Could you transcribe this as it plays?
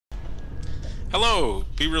Hello,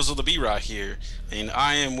 B-Rizzle the B-Rah here, and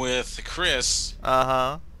I am with Chris,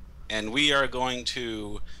 Uh-huh. and we are going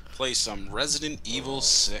to play some Resident Evil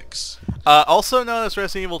 6. Also known as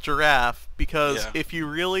Resident Evil Giraffe, because Yeah, if you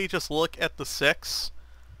really just look at the six,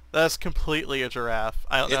 that's completely a giraffe.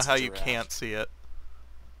 I don't know it's a how you giraffe. can't see it.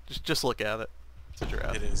 Just look at it. It's a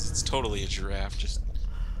giraffe. It is. It's totally a giraffe. Just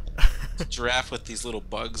it's a giraffe with these little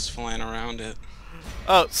bugs flying around it.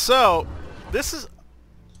 Oh, so this is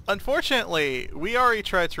unfortunately we already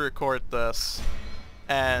tried to record this,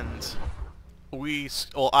 and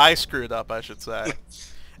I screwed up, I should say,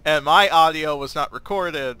 and my audio was not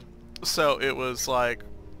recorded, so it was like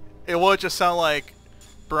it would just sound like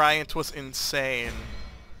Bryant was insane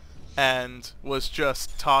and was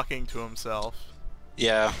just talking to himself.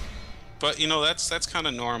 Yeah, but you know that's kind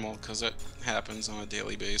of normal because it happens on a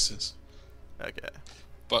daily basis. Okay.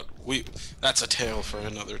 But that's a tale for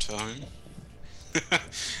another time.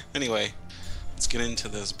 Anyway, let's get into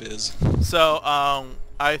this biz. So,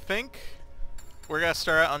 I think we're gonna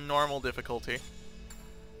start out on normal difficulty.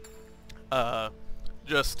 Uh,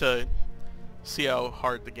 just to see how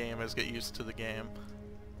hard the game is, get used to the game.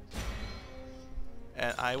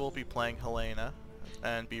 And I will be playing Helena,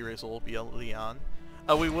 and B-Rizzle will be a Leon.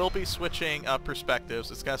 We will be switching perspectives.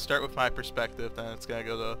 It's gonna start with my perspective, then it's gonna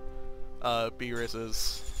go to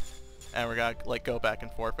B-Riz's, and we're gonna like go back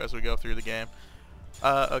and forth as we go through the game.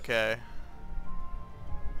 Okay.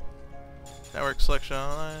 Network selection.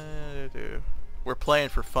 We're playing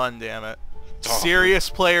for fun, damn it. Oh, Serious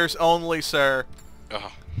players only, sir.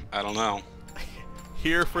 oh, I don't know.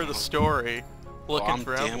 Here for the story. Oh, Looking I'm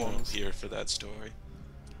for damn well emblems. here for that story.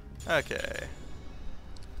 Okay.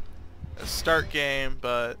 A start game,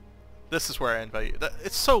 but this is where I invite you.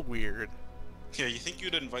 It's so weird. Yeah, you think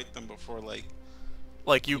you'd invite them before,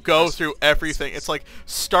 Like, you you go press through the everything. buttons. It's like,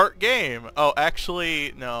 start game. Oh,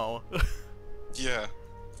 actually, no. Yeah.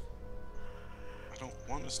 I don't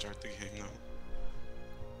want to start the game now.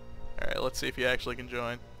 Alright, let's see if you actually can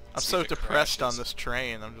join. I'm See so if it depressed on crashes. this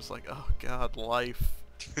train. I'm just like, oh god, life.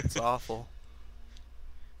 It's awful.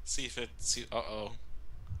 See if it. See. Uh-oh.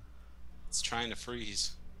 It's trying to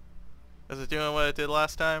freeze. Is it doing what it did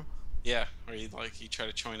last time? Yeah, or you try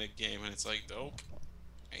to join a game and it's like, nope,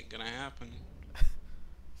 ain't gonna happen.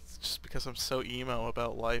 It's just because I'm so emo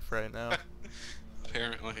about life right now.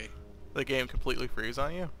 Apparently, The game completely freeze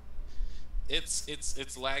on you?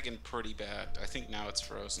 it's lagging pretty bad. I think now it's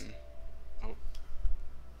frozen. Oh,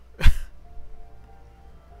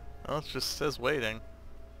 Well, it just says waiting.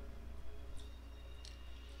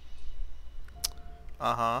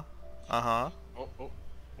 Uh-huh. Uh-huh. oh,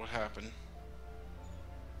 what happened?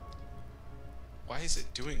 Why is it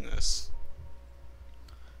doing this?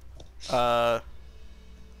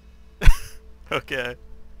 Okay.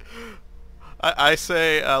 I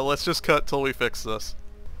say, let's just cut till we fix this.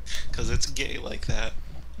 Cause it's gay like that.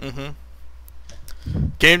 Mm-hmm.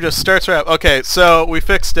 Game just starts right up. Okay, so we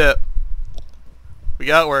fixed it. We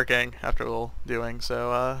got it working after a little doing,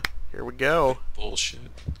 so, here we go. Bullshit.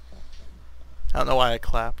 I don't know why I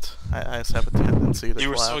clapped. I just have a tendency to You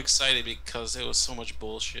were clap. so excited because it was so much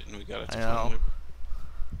bullshit and we got it to I know.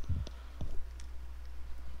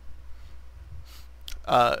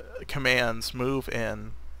 finally. Commands, move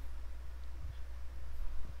in.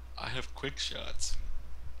 I have quick shots.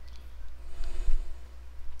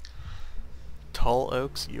 Tall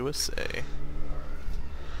Oaks, USA.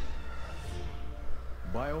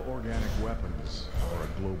 Bioorganic weapons are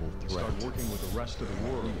a global threat. Start working with the rest of the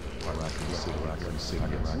world.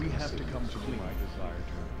 We have to come to my desire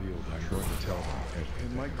to reveal I'm going to tell them.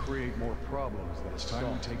 It might create more problems than it's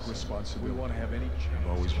time to take responsibility. We want to have any chance.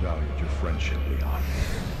 I've always valued your friendship, Leon.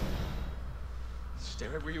 Stay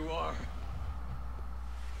right where you are.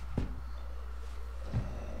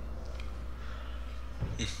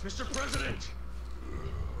 Mr. President!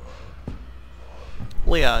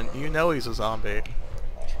 Leon, you know he's a zombie.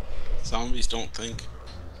 Zombies don't think.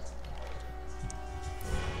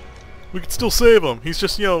 We could still save him. He's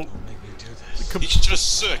just, Make me do this. He's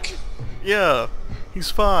just sick. yeah,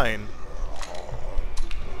 he's fine.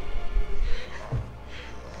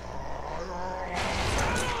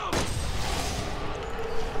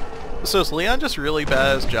 So is Leon just really bad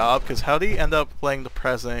at his job? Because how did he end up playing the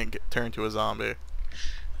president and turn into a zombie?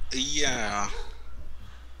 Yeah.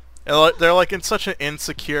 And they're like in such an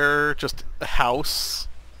insecure just house.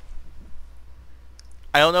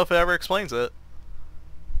 I don't know if it ever explains it.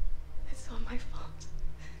 It's all my fault.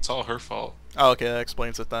 It's all her fault. Oh, okay, that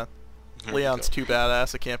explains it then. There we Leon's go. too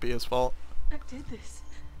badass, it can't be his fault. I did this.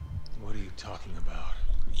 What are you talking about?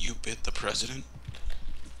 You bit the president?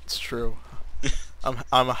 It's true.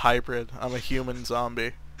 I'm a hybrid. I'm a human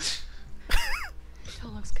zombie.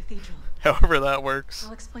 Knox Cathedral. However that works.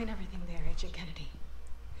 I'll explain everything there, Agent Kennedy.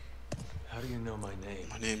 How do you know my name?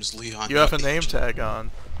 My name's Leon. You have a not name Agent. tag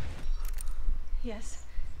on. Yes.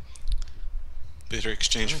 Better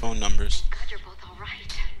exchange phone numbers. God, you're both all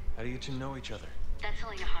right. How do you two know each other? That's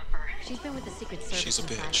Helena Harper. She's been with the Secret Service She's a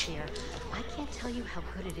since last bitch. year. I can't tell you how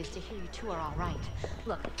good it is to hear you two are all right.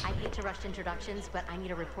 Look, I hate to rush introductions, but I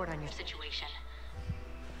need a report on your situation.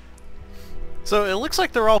 So it looks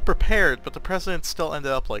like they're all prepared, but the president still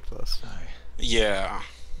ended up like this. Yeah.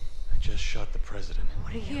 I just shot the president.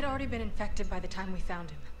 What are you? He had already been infected by the time we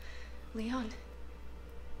found him. Leon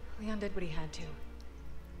did what he had to.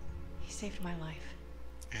 He saved my life.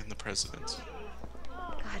 And the president's.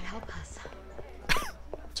 God help us.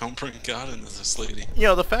 Don't bring God into this, lady. You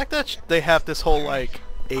know, the fact that they have this whole, like,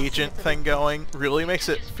 agent thing going really makes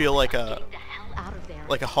it feel like a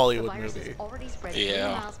Hollywood movie.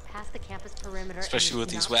 Yeah. Especially with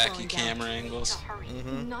these wacky camera angles.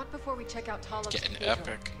 Not before we check out Talos Getting Cathedral.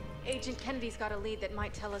 epic. Agent Kennedy's got a lead that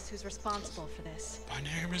might tell us who's responsible for this. My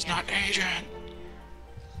name is not Agent.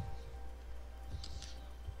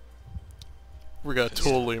 We're gonna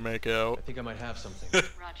totally make I out. think I might have something.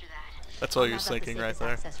 Roger that. That's all you're thinking right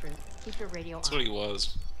there. Keep your radio That's on. what he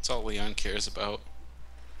was. That's all Leon cares about.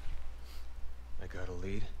 I got a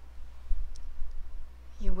lead.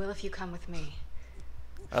 You will if you come with me.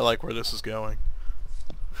 I like where this is going.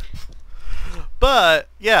 But,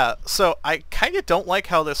 yeah, so I kind of don't like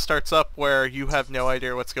how this starts up where you have no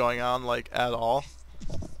idea what's going on, like, at all.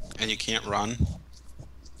 And you can't run.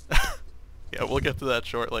 Yeah, we'll get to that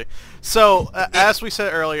shortly. So, as we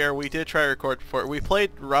said earlier, we did try to record before. We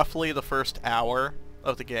played roughly the first hour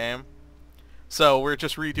of the game. So, we're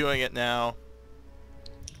just redoing it now.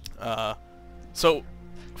 So,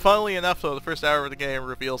 funnily enough, though, the first hour of the game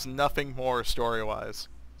reveals nothing more story-wise.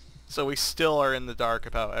 So we still are in the dark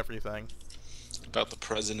about everything. About the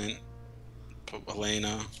president, about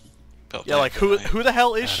Elena. About Yeah, that like, guy. who the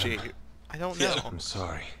hell is she? I don't know. Yeah. I'm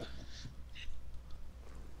sorry.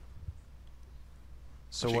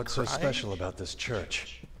 So Was she what's so crying? special about this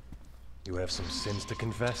church? You have some sins to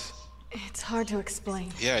confess? It's hard to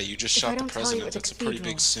explain. Yeah, you just If I shot the don't tell you president. at the That's a pretty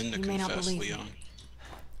cathedral, big sin to you may not confess, believe me. Leon.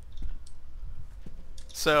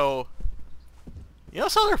 So, you know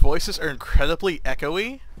how their voices are incredibly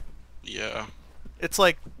echoey? Yeah. It's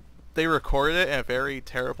like they recorded it in a very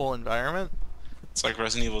terrible environment. It's like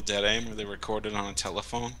Resident Evil Dead Aim, where they recorded on a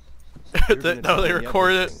telephone. No, they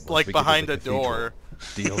recorded it, like, behind a door.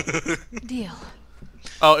 Deal? Deal.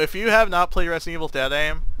 Oh, if you have not played Resident Evil Dead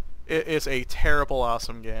Aim, it is a terrible,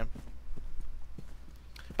 awesome game.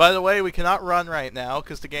 By the way, we cannot run right now,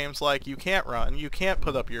 because the game's like, you can't run, you can't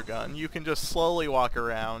put up your gun, you can just slowly walk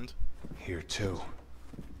around. Here too.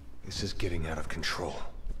 This is getting out of control.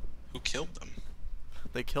 Who killed them?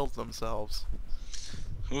 They killed themselves.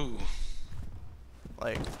 Ooh.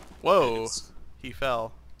 Like, whoa, he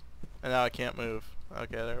fell. And now I can't move.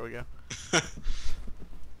 Okay, there we go.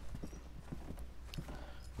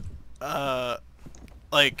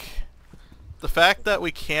 Like, the fact that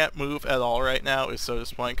we can't move at all right now is so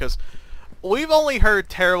disappointing, because we've only heard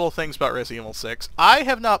terrible things about Resident Evil 6. I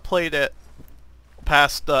have not played it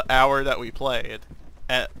past the hour that we played.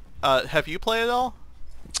 And, have you played it all?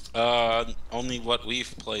 Only what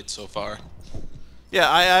we've played so far. Yeah,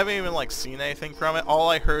 I haven't even, like, seen anything from it. All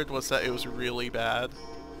I heard was that it was really bad.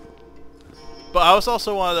 But I was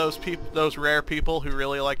also one of those rare people who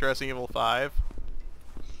really liked Resident Evil 5.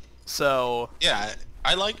 So... Yeah,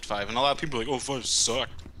 I liked 5, and a lot of people are like, oh, 5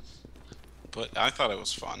 sucked. But I thought it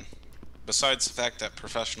was fun. Besides the fact that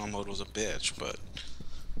professional mode was a bitch, but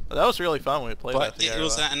that was really fun when we played that it together.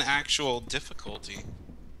 was at an actual difficulty.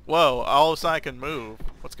 Whoa, all of a sudden I can move.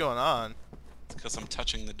 What's going on? It's because I'm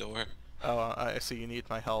touching the door. Oh, I see you need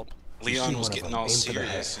my help. Leon was one of getting them, all aim for the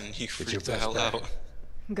serious, head. and he Get your freaked the best hell bet. out.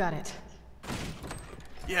 Got it.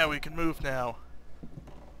 Yeah, we can move now.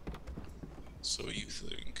 So you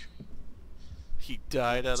think? He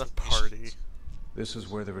died at a party. This is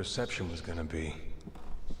where the reception was gonna be.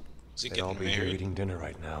 Is he They'd all getting be here married? eating dinner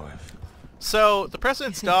right now if... So, the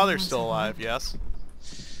president's You think daughter's anyone's still alive, alive? yes?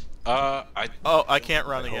 I Oh, I can't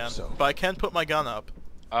run I hope again. so. But I can put my gun up.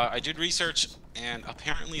 I did research, and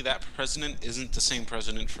apparently that president isn't the same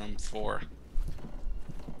president from 4.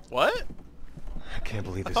 What? I can't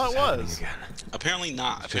believe this thought is it happening was. again. Apparently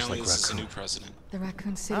not. It's just Apparently like this is a new Raccoon. president. The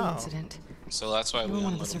Raccoon City Oh. incident. So that's why You were one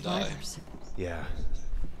Leon of the let him die. survivors. Yeah,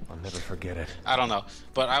 I'll never forget it. I don't know,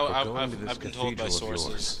 but But going to this I've been told by cathedral of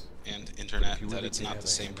sources and If internet you that really it's did not have the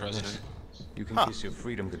a same hand in this, president. You can Huh. kiss your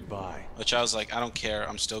freedom goodbye. Which I was like, I don't care.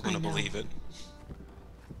 I'm still gonna I know. believe it.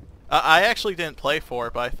 I actually didn't play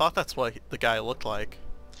 4, but I thought that's what the guy looked like.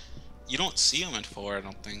 You don't see them in 4, I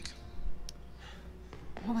don't think.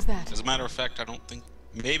 What was that? As a matter of fact, I don't think.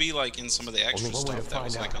 Maybe like in some of the extra Only one way stuff to that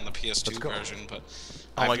was find like on the out. PS2 Let's go. version, but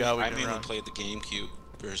Oh my God, we I can mainly run. played the GameCube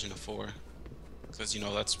version of 4 because you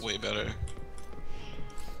know that's way better.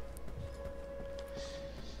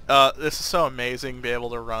 This is so amazing to be able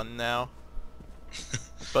to run now.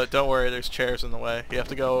 But don't worry, there's chairs in the way. You have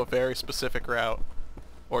to go a very specific route,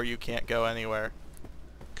 or you can't go anywhere.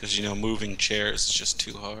 Because you know moving chairs is just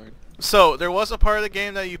too hard. So, there was a part of the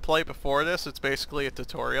game that you play before this, it's basically a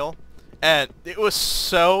tutorial, and it was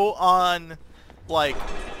so on, like,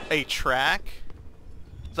 a track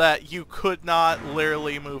that you could not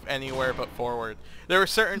literally move anywhere but forward. There were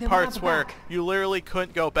certain Then what parts about the where back? you literally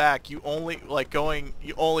couldn't go back, you only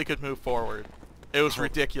could move forward. It was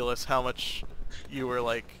ridiculous how much you were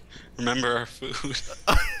like... Remember our food.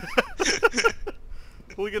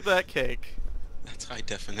 Look at that cake. That's high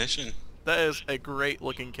definition. That is a great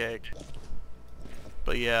looking cake.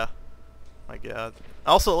 But yeah. My God.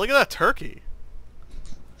 Also, look at that turkey.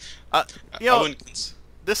 You know,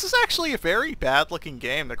 this is actually a very bad looking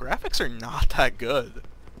game. The graphics are not that good.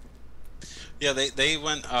 Yeah, they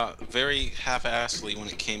went very half-assedly when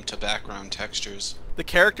it came to background textures. The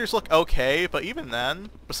characters look okay, but even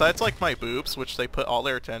then, besides like my boobs, which they put all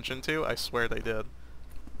their attention to, I swear they did.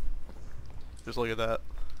 Just look at that.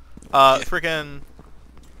 Friggin'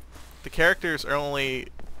 the characters are only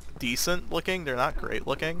decent looking, they're not great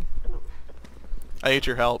looking. I need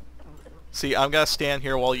your help. See, I'm gonna stand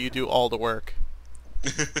here while you do all the work.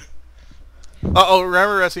 Oh,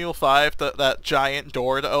 remember Resident Evil 5, that giant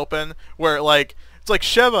door to open? Where, like, it's like,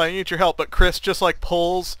 Sheva, I need your help, but Kris just, like,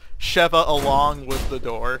 pulls Sheva along with the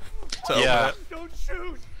door to open it. Don't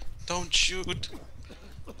shoot! Don't shoot.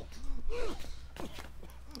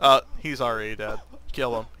 He's already dead.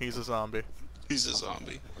 Kill him. He's a zombie. He's a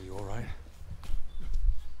zombie. Are you alright?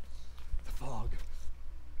 The fog.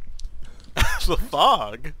 The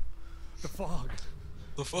fog? The fog.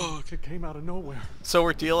 The fog. It came out of nowhere. So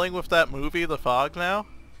we're dealing with that movie, The Fog, now?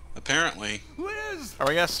 Apparently. Liz! Are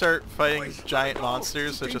we gonna start fighting giant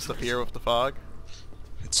monsters that just appear with the fog?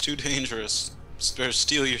 It's too dangerous. Better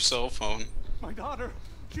steal your cell phone. My daughter!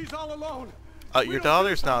 She's all alone! Your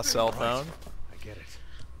daughter's not a cell phone. I get it.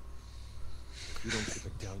 If you don't keep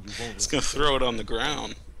it down, you won't. It's gonna throw it on the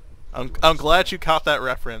ground. I'm glad you caught that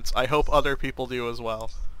reference. I hope other people do as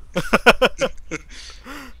well.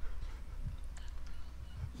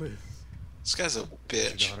 Liz. This guy's a Your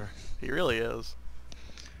bitch. daughter. He really is.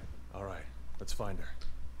 Alright, let's find her.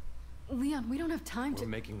 Leon, we don't have time We're to...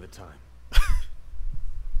 making the time.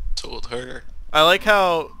 Told her. I like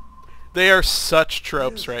how they are such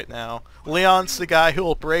tropes right now. Leon's the guy who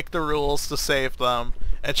will break the rules to save them,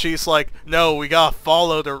 and she's like, no, we gotta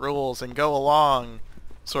follow the rules and go along,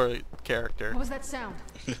 sort of character. What was that sound?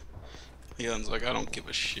 Leon's like, I don't give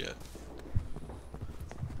a shit.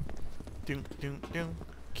 Doom, doom, doom.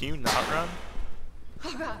 Can you not run?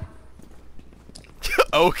 Oh God.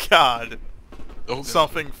 Oh God. Oh, God.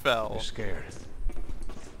 Something fell. You're scared.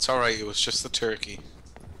 It's alright, it was just the turkey.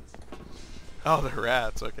 Oh, the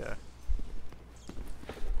rats, okay.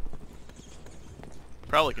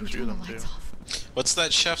 Probably can Who shoot turned the them too. lights off? What's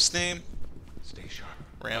that chef's name? Stay sharp.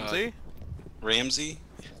 Ramsey? Ramsey?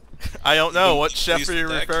 I don't know. he- What he chef used are you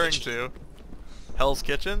that referring kitchen. to? Hell's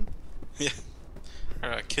Kitchen? Yeah.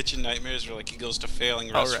 Or Kitchen Nightmares, where like he goes to failing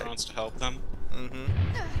Oh, right. restaurants to help them. Mm-hmm.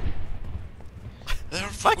 They're My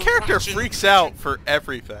fucking character watching freaks the out for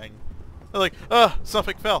everything. They're like,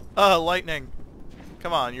 something fell. Lightning.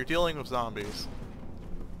 Come on, you're dealing with zombies.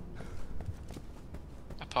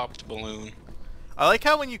 I popped a balloon. I like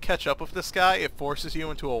how when you catch up with this guy, it forces you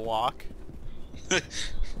into a walk.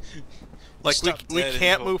 Like, Stop we dead and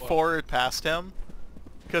can't go move walk. forward past him.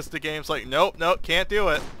 Because the game's like, nope, can't do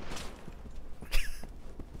it.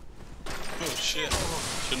 Oh shit.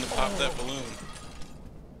 Shouldn't have popped that balloon.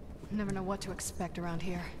 Never know what to expect around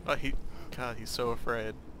here. God, he's so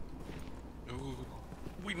afraid. Ooh.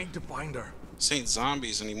 We need to find her. This ain't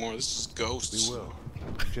zombies anymore, this is ghosts. We will.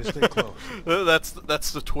 Just stay close.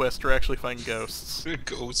 That's the twist. We're actually fighting ghosts.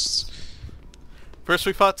 Ghosts. First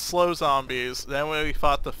we fought slow zombies, then we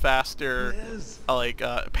fought the faster, Liz.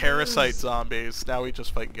 parasite zombies. Now we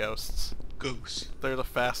just fight ghosts. Ghosts. They're the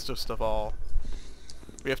fastest of all.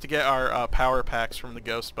 We have to get our power packs from the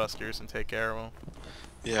Ghostbusters and take care of them.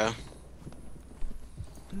 Yeah.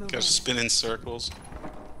 Move Gotta in. spin in circles.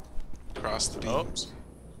 Across the Oh. beams.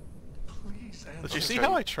 Please answer. Did you see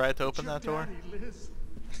how I tried to open that door? Daddy, Liz.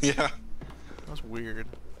 Yeah. That was weird.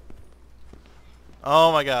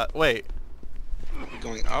 Oh my God! Wait. We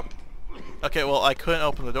going up? Okay, well I couldn't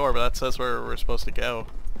open the door, but that says where we're supposed to go.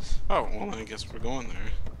 Oh, well I guess we're going there.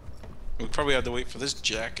 We probably have to wait for this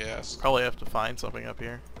jackass. Probably have to find something up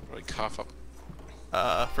here. Probably cough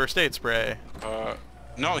up. First aid spray.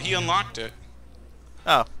 No, he unlocked it.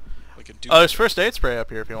 Oh. Like a dude. Oh, there's first aid spray up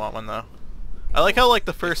here if you want one, though. I like how, like,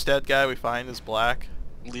 the first dead guy we find is black.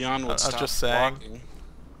 Leon would stop just saying. walking.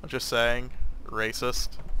 I'm just saying. Racist.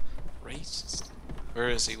 Racist. Where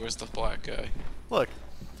is he? Where's the black guy? Look.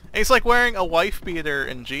 And he's, like, wearing a wife beater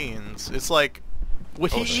and jeans. It's like,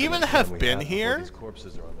 would he even have been here? These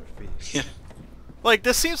corpses are on their feet. Yeah. Like,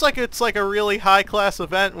 this seems like it's like a really high-class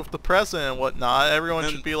event with the president and whatnot. Everyone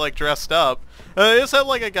should be, like, dressed up. They just have,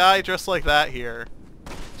 like, a guy dressed like that here.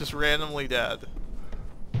 Just randomly dead.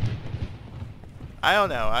 I don't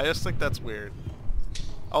know. I just think that's weird.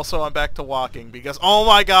 Also, I'm back to walking because, oh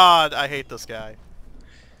my god, I hate this guy.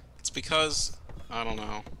 It's because, I don't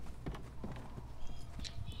know.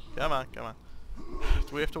 Come on, come on.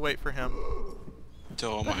 Do we have to wait for him? Oh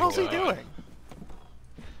What my the hell's he God. doing?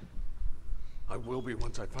 I will be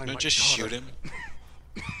once I find No, my just daughter. shoot him.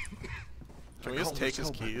 Can we just take his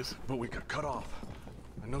keys? But we got cut off.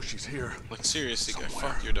 I know she's here. Like, seriously, guy,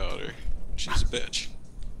 Somewhere. fuck your daughter. She's a bitch.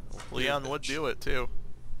 Leon would do it, too.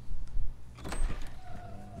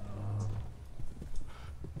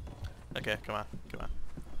 Okay, come on, come on.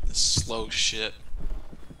 This slow shit.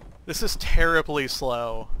 This is terribly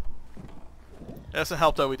slow. It doesn't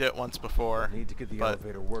help that we did it once before. I need to get the but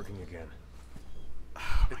elevator working again.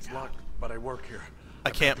 It's locked, but I work here. I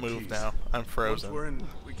I've can't got the move keys. now. I'm Once frozen. we're in,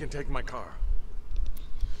 we can take my car.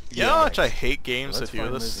 You know how much I hate games Let's that do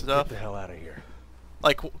find this Liz and stuff? Get the hell out of here.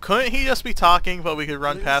 Like, couldn't he just be talking, but we could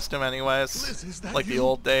run Liz? past him anyways? Liz, is that Like the you?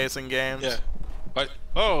 old days in games? Yeah. But,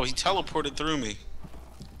 oh, he teleported through me.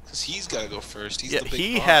 Because he's got to go first. He's Yeah, the big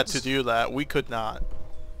he boss. had to do that. We could not.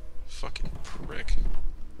 Fucking prick.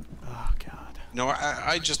 Oh, God. No,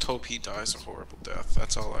 I just hope he dies a horrible death.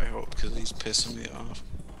 That's all I hope, because he's pissing me off.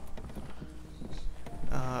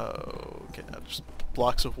 Oh, okay. Just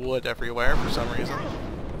blocks of wood everywhere for some reason.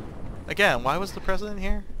 Again, why was the president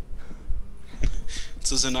here? It's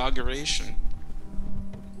his inauguration.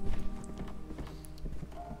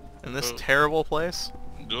 In this Oh. terrible place?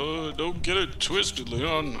 Don't get it twisted,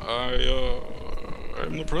 Leon.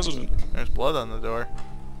 I'm the president. There's blood on the door.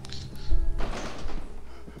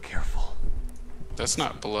 Careful. That's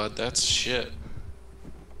not blood, that's shit.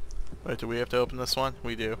 Wait, do we have to open this one?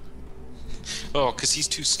 We do. Oh, because he's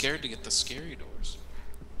too scared to get the scary doors.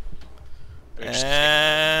 Better just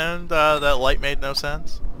And that light made no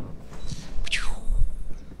sense. take-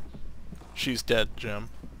 She's dead, Jim.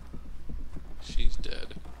 She's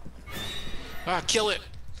dead. Ah, kill it!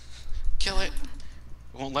 Kill it!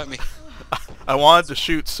 It won't let me. I wanted to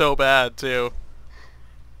shoot so bad, too.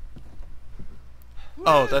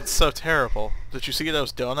 Oh, that's so terrible. Did you see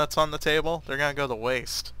those donuts on the table? They're gonna go to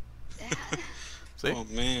waste. See? Oh,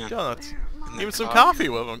 man. Donuts. And Even the some coffee. coffee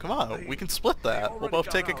with them. Come on, we can split that. We'll already both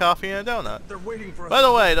got take a out. coffee and a donut. They're waiting for us. By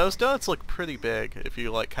the way, those donuts look pretty big. If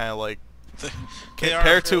you like, kind of like They are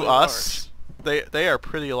compared to fairly us, they are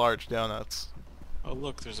pretty large donuts. large. Oh,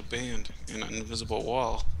 look, there's a band in an invisible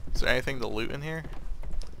wall. Is there anything to loot in here?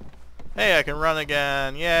 Hey, I can run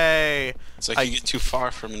again! Yay! It's like I- you get too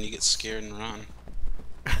far from it and you get scared and run.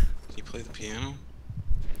 Can you play the piano?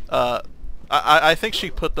 I think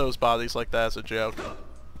she put those bodies like that as a joke.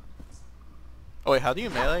 Oh wait, how do you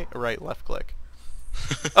melee? Right, left click.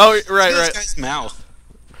 Oh, right, Look at this right. guy's mouth.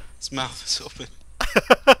 His mouth is open.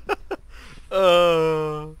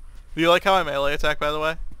 Do you like how I melee attack, by the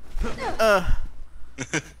way?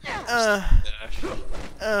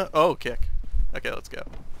 Oh, kick. Okay, let's go.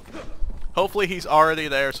 Hopefully he's already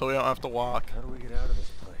there so we don't have to walk. How do we get out of this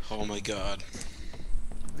place? Oh my god.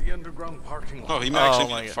 The underground parking lot. Oh, he Oh actually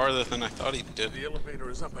my made it God. farther than I thought he did. The elevator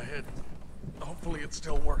is up ahead. Hopefully it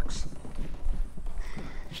still works.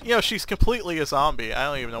 You know, she's completely a zombie. I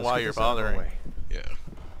don't even know Let's why get you're this out of our bothering. way. Yeah.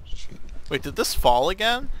 Wait, did this fall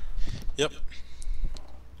again? Yep.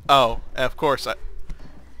 Oh, of course.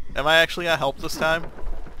 Am I actually gonna help this time?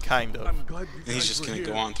 Kind of. I'm glad you And guys he's just were gonna here.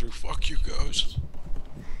 go on through. Fuck you guys.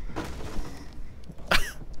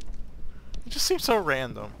 It just seems so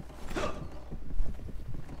random.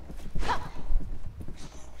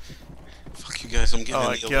 Fuck you guys. I'm getting Oh, in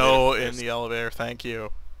I the go elevator in first. the elevator. Thank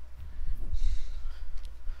you.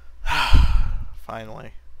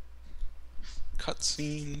 Finally.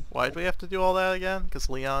 Cutscene. Why'd we have to do all that again? Because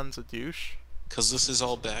Leon's a douche? Because this is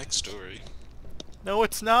all backstory. No,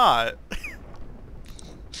 it's not.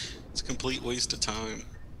 It's a complete waste of time.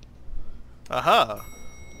 Aha.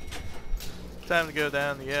 Time to go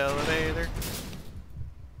down the elevator.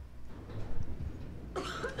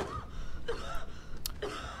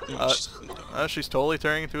 No, she's- She's totally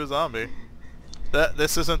turning into a zombie.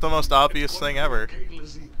 This isn't the most obvious thing ever.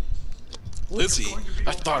 Lizzie.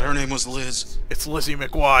 I thought her name was Liz. It's Lizzie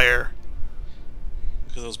McGuire.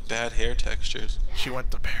 Look at those bad hair textures. She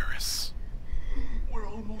went to Paris. We're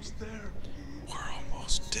almost there. We're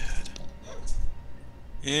almost dead.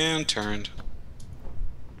 And turned.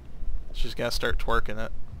 She's gonna start twerking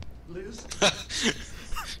it. Liz?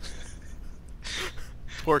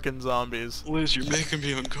 Twerking zombies. Liz, you're making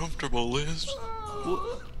me uncomfortable, Liz.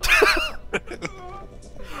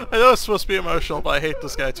 I know it's supposed to be emotional, but I hate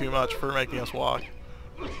this guy too much for making us walk.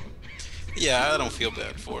 Yeah, I don't feel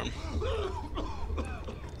bad for him.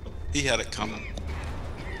 He had it coming.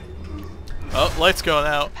 Oh, lights going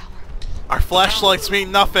out. Our flashlights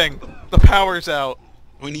mean nothing. The power's out.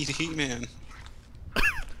 We need He-Man.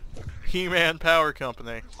 He-Man Power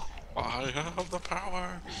Company. I have the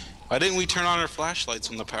power. Why didn't we turn on our flashlights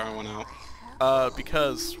when the power went out?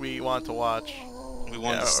 Because we want to watch. We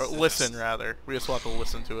wanted Or listen, rather. We just want to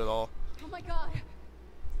listen to it all. Oh my god.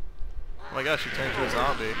 Oh my gosh, she turned into a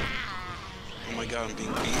zombie. Oh my god, I'm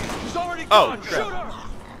being beaten. Oh, crap.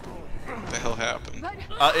 What the hell happened?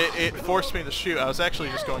 It forced me to shoot. I was actually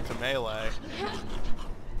just going to melee.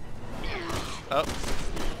 Oh.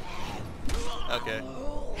 Okay.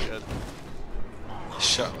 Good.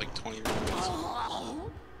 Shot like 20 rounds.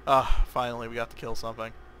 Ah, finally we got to kill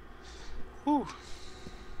something. Whew.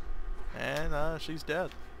 And she's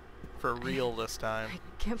dead. For real this time. I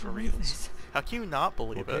can't believe this. How can you not We'll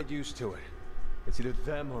believe get it? used to it. It's either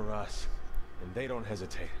them or us. And they don't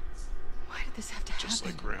hesitate. Why did this have to happen? Just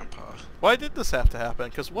like Grandpa. Why did this have to happen?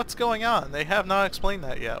 Because what's going on? They have not explained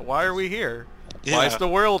that yet. Why are we here? Why is Yeah. the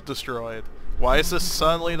world destroyed? Why is this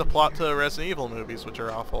suddenly the plot to the Resident Evil movies, which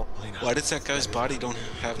are awful? Why does that guy's body don't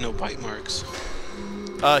have no bite marks?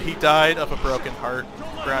 He died of a broken heart,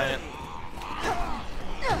 Brian.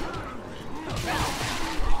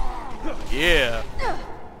 Yeah,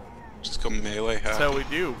 Just go melee hack. that's how we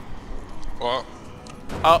do. Well,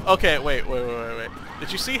 Oh, okay, wait.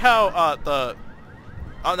 Did you see how,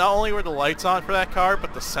 not only were the lights on for that car,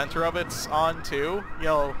 but the center of it's on too? You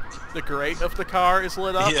know, the grate of the car is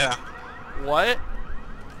lit up? yeah. What?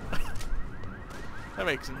 That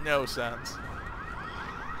makes no sense.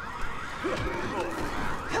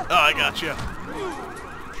 Oh, I got you.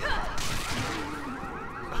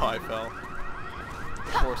 Oh, I fell.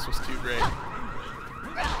 The force was too great.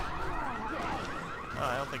 Oh,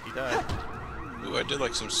 I don't think he died. Ooh, I did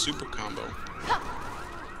like some super combo.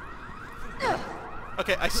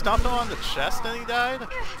 Okay, I stomped him on the chest and he died?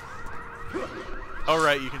 Oh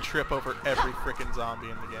right, you can trip over every frickin' zombie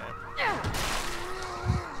in the game.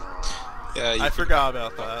 Yeah, you I forgot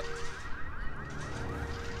about that.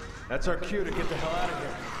 That's our cue to get the hell out of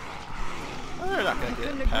here. Oh, they're not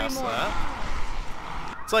gonna get past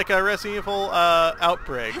that. It's like a Resident Evil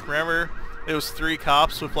Outbreak. Remember? It was 3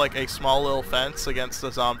 cops with like a small little fence against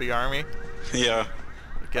the zombie army. Yeah.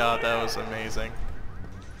 God, that was amazing.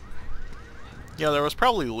 Yeah, there was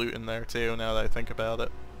probably loot in there too, now that I think about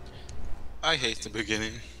it. I hate the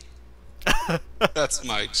beginning. That's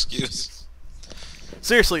my excuse.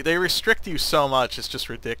 Seriously, they restrict you so much, it's just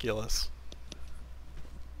ridiculous.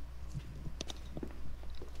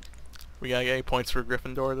 We gotta get any points for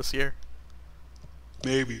Gryffindor this year?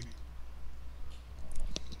 Maybe.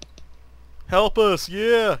 Help us,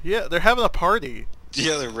 yeah, they're having a party.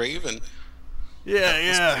 Yeah, they're raving.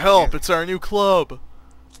 Yeah, help, it's our new club.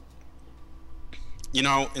 You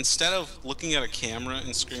know, instead of looking at a camera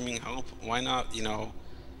and screaming help, why not, you know,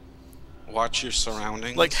 watch your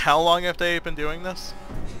surroundings? Like, how long have they been doing this?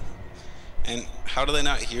 And how do they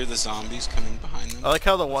not hear the zombies coming behind them? I like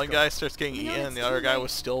how the one guy starts getting eaten and the other guy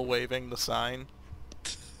was still waving the sign.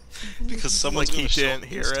 Because someone's Like he gonna show didn't up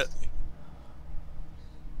hear it. instantly.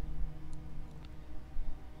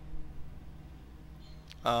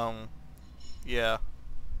 Yeah.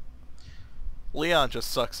 Leon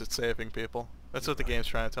just sucks at saving people. That's what the game's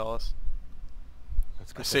trying to tell us.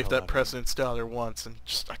 Let's I get the saved hell that out of here. president's daughter once and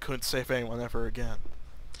I couldn't save anyone ever again.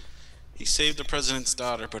 He saved the president's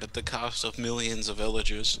daughter, but at the cost of millions of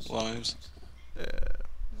villagers' lives.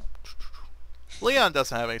 Leon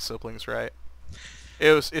doesn't have any siblings, right?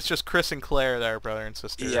 It's just Kris and Claire that are brother and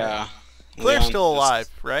sister. right? Yeah. Claire's Leon still just- alive,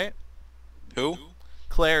 right? Who?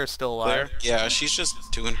 Claire is still alive. Claire? Yeah, she's just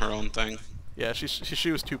doing her own thing. Yeah,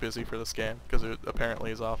 she was too busy for this game because it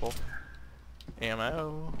apparently is awful.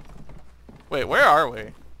 Ammo. Wait, where are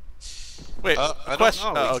we? Wait, I don't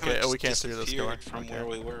question. know. Oh, We okay. kinda Oh, we can't just through this door. disappeared from Okay. where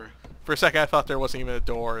we were. For a second, I thought there wasn't even a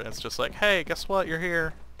door, and it's just like, hey, guess what? You're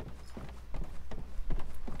here.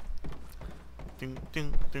 Ding,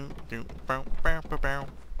 ding, ding, ding, bow, bow, bow, bow.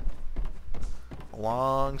 A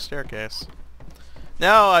long staircase.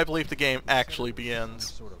 Now I believe the game actually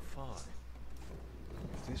begins. Sort of fog.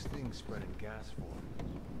 If this thing's spreading gas form,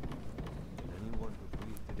 then anyone who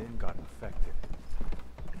breathed it in got infected.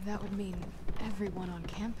 That would mean everyone on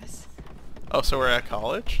campus. Oh, so we're at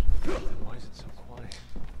college? Then why is it so quiet?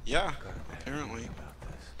 Yeah, Got a bad apparently. feeling about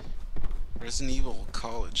this. Resident Evil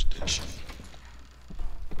College Edition.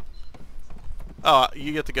 Oh,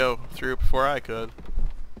 you get to go through before I could.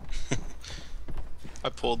 I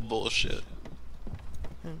pulled bullshit.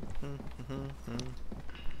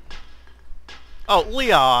 Oh,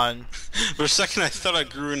 Leon! For a second, I thought I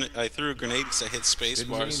threw a grenade because I hit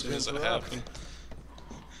spacebar as soon as it happened.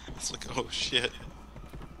 It's like, oh shit.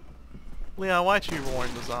 Leon, why'd you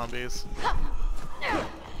warn the zombies?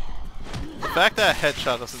 The fact that a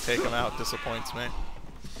headshot doesn't take them out disappoints me.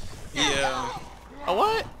 Yeah. Oh,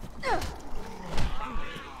 what?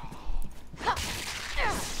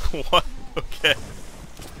 What? Okay.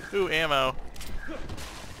 Ooh, ammo.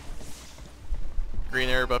 Green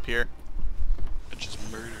herb up here. I just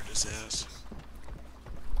murdered his ass.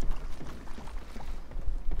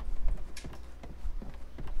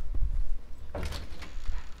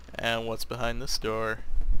 And what's behind this door?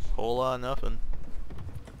 Whole lot of nothing.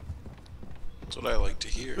 That's what I like to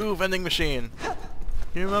hear. Ooh, vending machine.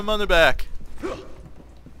 Give me my money back.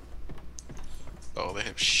 Oh, they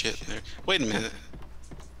have shit in there. Wait a minute.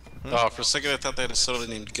 Oh, for a second I thought they had a soda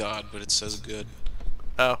named God, but it says good.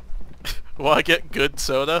 Oh. Will I get good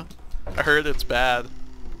soda? I heard it's bad.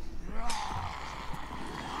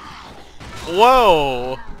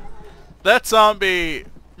 Whoa! That zombie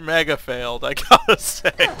mega failed, I gotta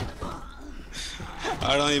say.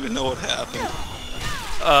 I don't even know what happened.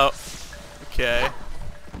 Oh. Okay.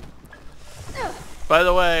 By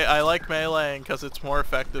the way, I like meleeing because it's more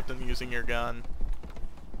effective than using your gun.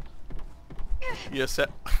 You said,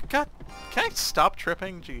 God, can I stop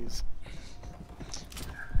tripping? Jeez.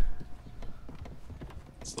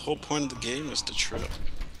 That's the whole point of the game, is to trip.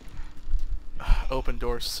 Open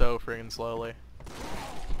doors so friggin' slowly.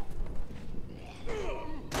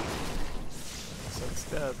 So it's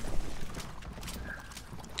dead.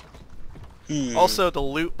 Also, the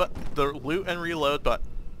loot and reload button.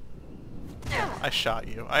 I shot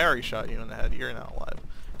you. I already shot you in the head. You're not alive.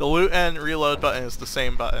 The loot and reload button is the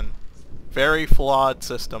same button. Very flawed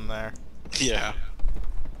system there. Yeah.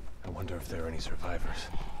 I wonder if there are any survivors.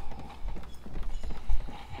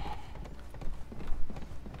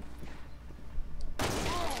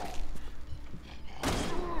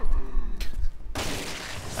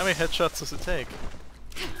 How many headshots does it take?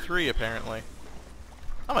 3 apparently.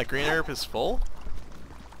 Oh, my green herb is full?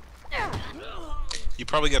 You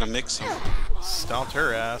probably gotta mix them. Stomped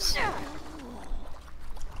her ass.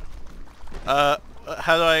 How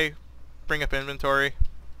do I bring up inventory?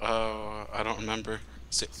 I don't remember.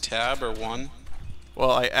 Is it tab or 1?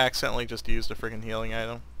 Well, I accidentally just used a freaking healing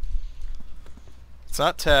item. It's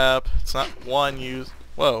not tab. It's not 1 use.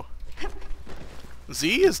 Whoa.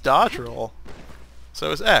 Z is dodge roll.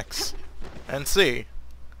 So is X. And C.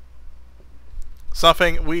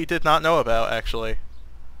 Something we did not know about, actually.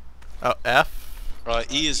 Oh, F?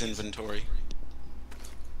 E is inventory.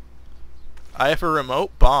 I have a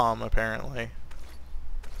remote bomb, apparently.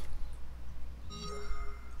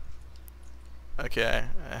 Okay,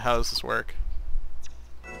 how does this work?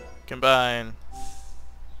 Combine.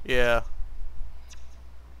 Yeah.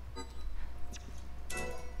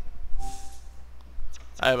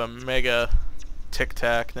 I have a mega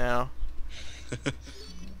tic-tac now.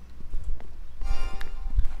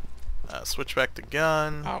 Switch back to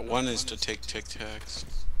gun. 1 is to take tic-tacs.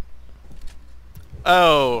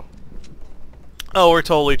 Oh. Oh, we're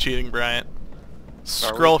totally cheating, Bryant.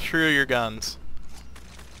 Scroll through your guns.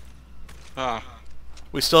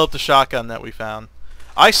 We still have the shotgun that we found.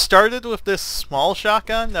 I started with this small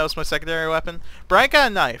shotgun. That was my secondary weapon. Bryant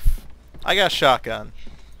got a knife. I got a shotgun.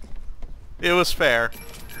 It was fair.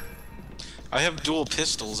 I have dual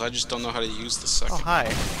pistols, I just don't know how to use the second. Oh,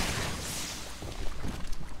 hi.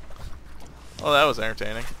 Oh, that was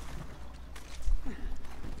entertaining.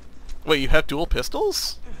 Wait, you have dual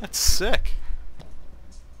pistols? That's sick.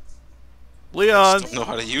 I Leon! just don't know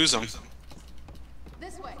how to use them.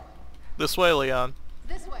 This way. This way, Leon.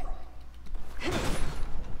 This way.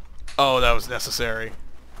 Oh, that was necessary.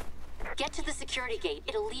 Get to the security gate.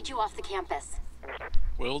 It'll lead you off the campus.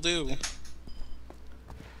 Will do.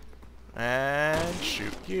 And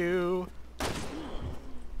shoot you.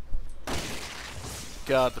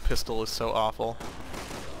 God, the pistol is so awful.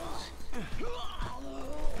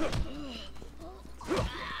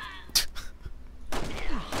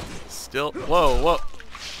 Still, whoa, whoa.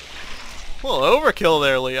 Well, overkill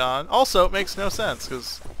there, Leon. Also, it makes no sense,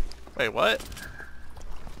 because... Wait, what?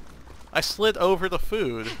 I slid over the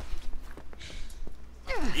food.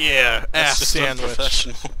 Yeah, That's ass just sandwich.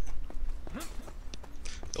 unprofessional.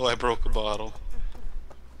 Oh, I broke a bottle.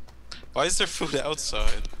 Why is there food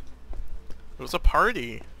outside? It was a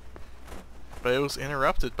party, but it was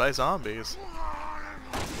interrupted by zombies.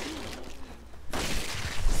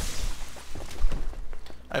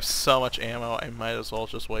 I have so much ammo, I might as well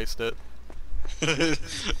just waste it.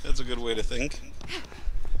 That's a good way to think.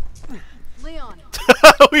 Leon.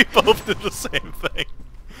 We both did the same thing.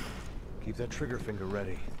 Keep that trigger finger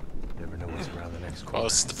ready. Never know what's around the next Oh, corner.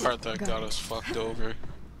 this is the part that got us fucked over.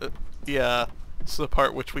 Yeah, this is the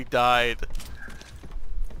part which we died.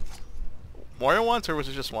 More than once, or was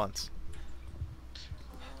it just once?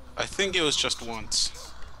 I think it was just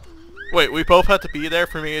once. Wait, we both had to be there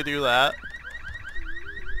for me to do that?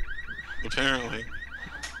 Apparently.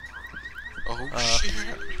 Oh shit.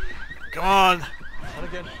 Come on! Not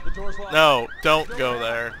again. The door's locked. No, don't go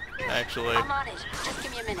there, actually. I'm on it. Just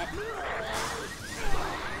give me a minute.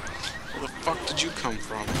 Where the fuck did you come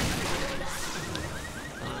from?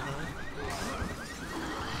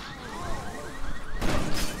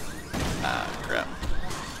 Ah, crap.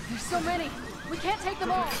 There's so many. We can't take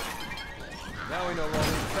them all. Now we know where all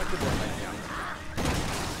the infected ones hang out.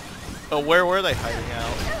 Oh, where were they hiding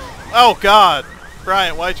out? Oh god!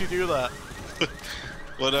 Brian, why'd you do that?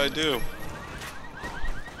 What'd I do?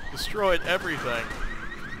 Destroyed everything.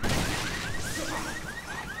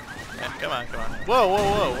 Yeah, come on, come on. Whoa,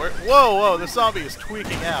 whoa, whoa! Whoa, whoa! The zombie is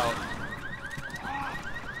tweaking out.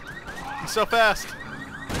 He's so fast.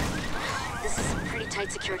 This is some pretty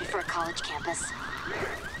tight security for a college campus.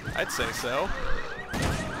 I'd say so.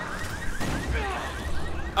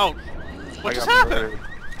 Oh, what I just got happened? murdered.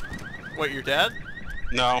 What, you're dead?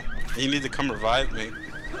 No, you need to come revive me.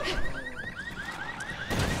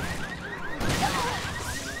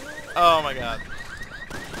 Oh my god.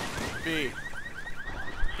 B.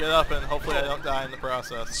 Get up and hopefully I don't die in the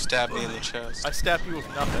process. Stab me in the chest. I stabbed you with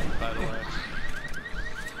nothing, by the way.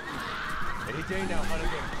 Any day now,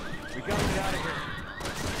 Hunnigan. We gotta get out of here.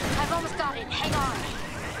 I've almost got it. Hang on.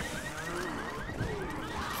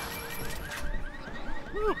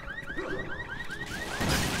 Woo.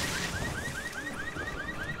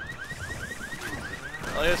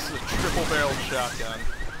 Oh, this is a triple-barreled shotgun.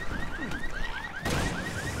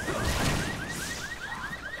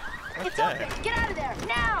 It's Okay. open. Get out of there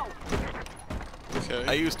now. Okay.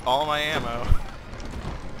 I used all my ammo.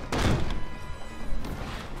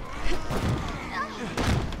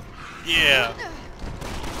 Yeah.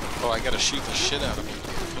 Oh, I gotta shoot the shit out of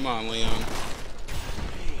him. Come on, Leon.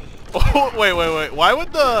 Oh, wait, wait, wait. Why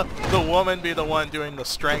would the woman be the one doing the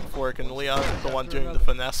strength work and Leon the one doing the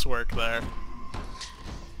finesse work there?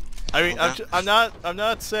 I mean, I'm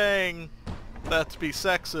not saying that to be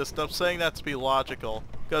sexist. I'm saying that to be logical,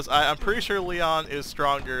 because I'm pretty sure Leon is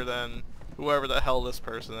stronger than whoever the hell this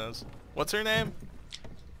person is. What's her name?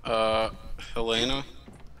 Helena?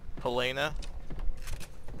 Helena.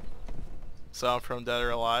 Sound from Dead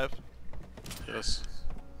or Alive? Yes.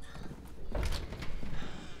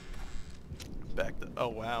 Back to, oh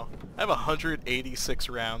wow. I have 186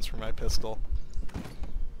 rounds for my pistol.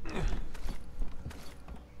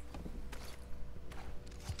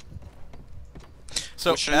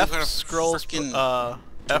 So Wish I knew how to F scrolls frickin'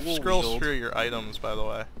 F dual scrolls wield. through your items, by the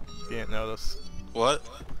way. If you didn't notice. What?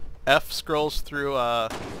 F scrolls through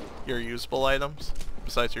your usable items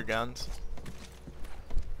besides your guns.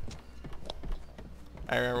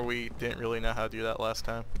 I remember we didn't really know how to do that last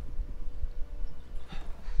time.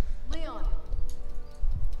 Leon.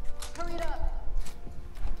 Hurry it up.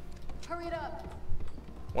 Hurry it up.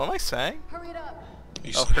 What am I saying? Hurry it up.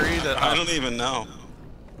 You Oh, said- hurry the I up. don't even know.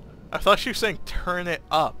 I thought she was saying turn it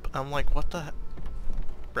up. I'm like, what the?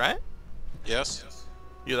 Brian? Yes?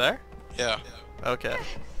 You there? Yeah. Okay.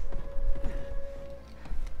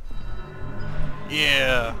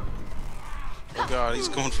 Yeah. Oh god, he's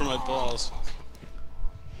going for my balls.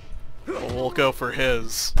 Well, we'll go for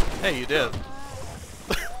his. Hey, you did.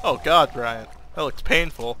 Oh god, Brian. That looks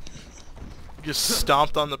painful. You just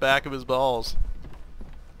stomped on the back of his balls.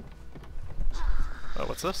 Oh,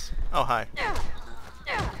 what's this? Oh, hi.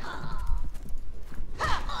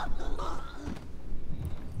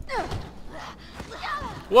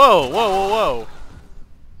 Whoa, whoa, whoa, whoa.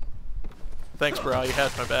 Thanks, bro. You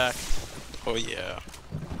had my back. Oh yeah.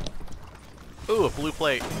 Ooh, a blue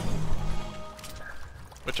plate.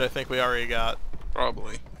 Which I think we already got.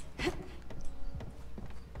 Probably.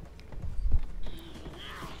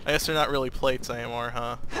 I guess they're not really plates anymore,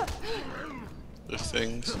 huh? They're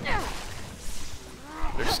things.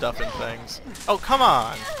 They're stuffing things. Oh, come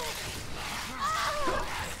on!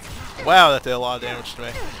 Wow, that did a lot of damage to me.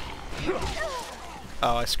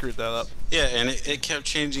 Oh, I screwed that up. Yeah, and it kept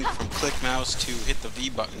changing from click mouse to hit the V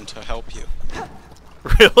button to help you.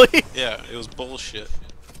 Really? Yeah, it was bullshit.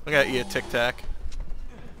 I got you a Tic Tac.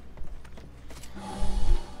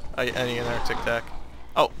 Any in there, Tic Tac?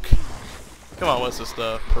 Oh, come on, what's this,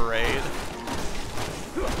 the parade?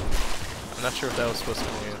 I'm not sure if that was supposed to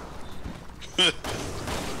be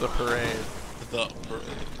the parade. The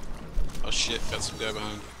parade. Oh shit, got some guy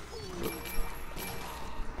behind.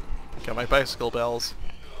 Got my bicycle bells.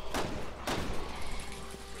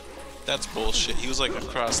 That's bullshit. He was like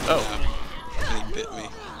across the map, and he bit me.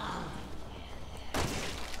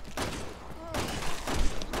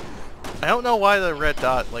 I don't know why the red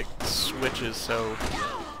dot, like, switches so...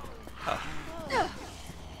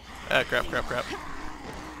 crap.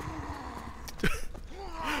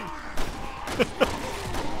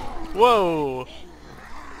 Whoa!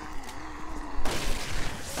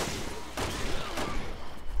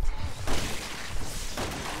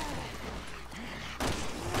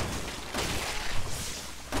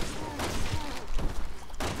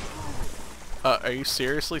 Are you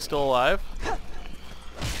seriously still alive?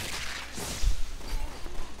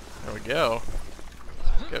 There we go.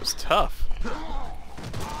 That was tough.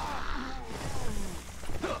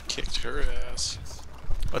 Kicked her ass.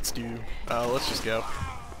 Let's just go.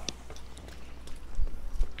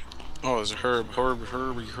 Oh, there's a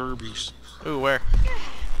Herbies. Ooh, where?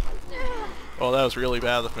 Oh, that was really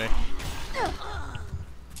bad of me.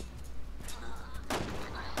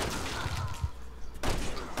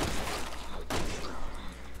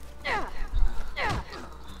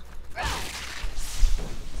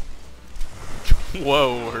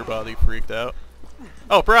 Whoa, her body freaked out.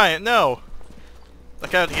 Oh, Brian, no!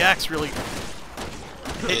 That guy with the axe really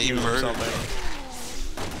hit you or something.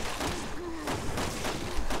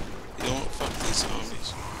 You don't fuck these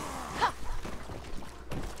zombies.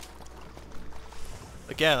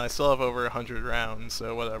 Again, I still have over 100 rounds,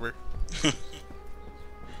 so whatever.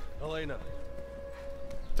 Helena.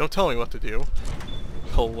 Don't tell me what to do.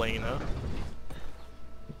 Helena.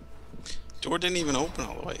 Door didn't even open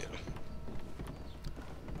all the way.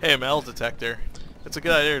 Hey, metal detector. It's a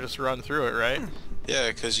good idea to just run through it, right? Yeah,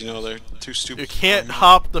 because you know they're too stupid. You can't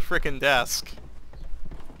hop the frickin' desk.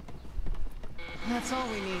 That's all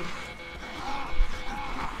we need.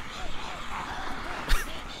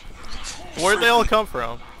 Where'd they all come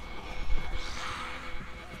from?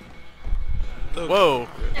 Whoa.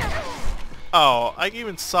 Oh, I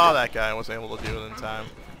even saw that guy and was able to do it in time.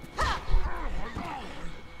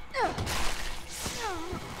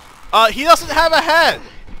 He doesn't have a head!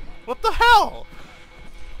 What the hell?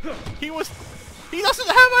 He doesn't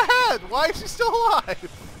have a head! Why is he still alive?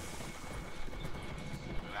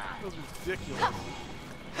 That was ridiculous.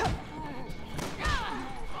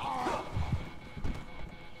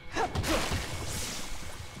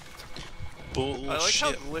 Bullshit. I like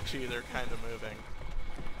how glitchy they're kind of moving.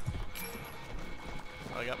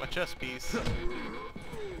 I got my chest piece.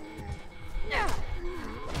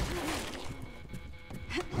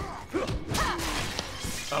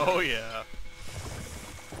 Oh yeah.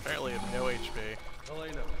 Apparently I have no HP.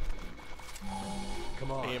 Helena.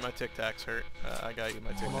 Come on. Me and my Tic Tacs hurt. I got you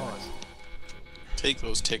my Tic Tacs. Take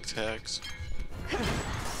those Tic Tacs.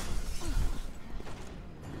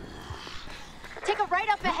 Take a right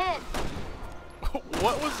up ahead.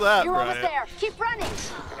 What was that, You're Brian? almost there. Keep running.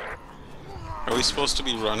 Are we supposed to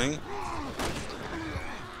be running?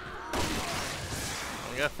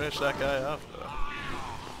 We gotta finish that guy off, though.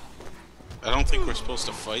 I don't think we're supposed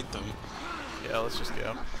to fight them. Yeah, let's just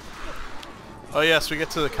go. Oh yes, we get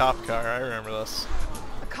to the cop car. I remember this.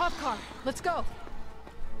 A cop car. Let's go.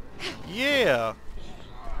 Yeah.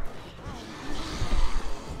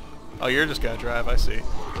 Oh, you're just gonna drive. I see.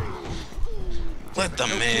 Let the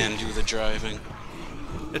man do the driving.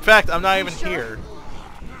 In fact, I'm not even here.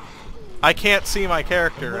 I can't see my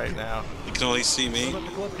character right now. You can only see me.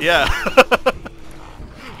 Yeah.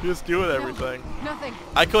 Just doing everything. Nothing.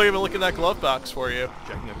 I couldn't even look in that glove box for you.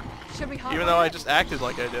 Should we hop Even on though I it? just acted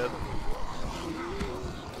like I did.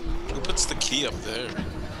 Who puts the key up there?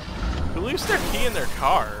 Who leaves their key in their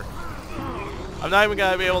car? I'm not even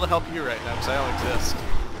gonna be able to help you right now because I don't exist.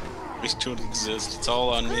 We don't exist. It's all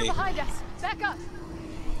on Clear me. behind us. Back up.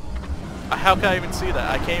 How can I even see that?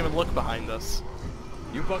 I can't even look behind us.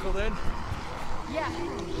 You buckled in? Yeah.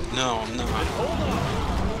 No, I'm not.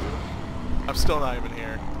 I'm still not even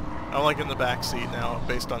here. I'm like in the back seat now,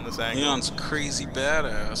 based on this angle. Leon's crazy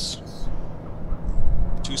badass.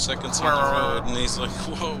 2 seconds on the road, and he's like,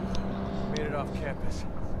 whoa. Made it off campus.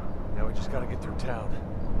 Now we just gotta get through town.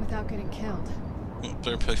 Without getting killed.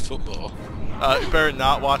 Better play football. You better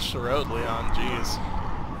not watch the road, Leon. Jeez.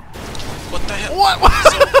 What the hell? What?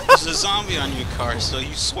 So, there's a zombie on your car, so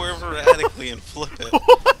you swerve erratically and flip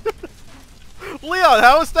it. Leon,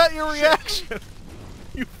 how is that your reaction?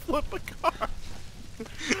 You flip a car.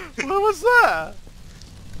 What was that?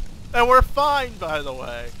 And we're fine, by the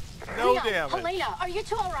way. No Leon, damage. Helena, are you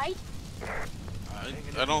two alright?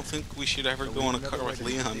 I don't think we should ever go in a car with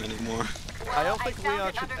Leon anymore. I don't think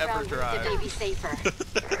Leon should ever drive. To be safer.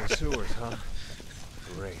 The sewers, huh?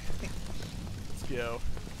 Great. Let's go.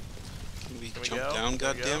 Can we Can we jump go? down,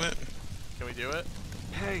 Can we go? goddammit? Can we do it?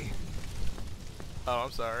 Hey, Oh,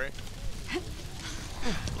 I'm sorry.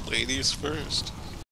 Ladies first.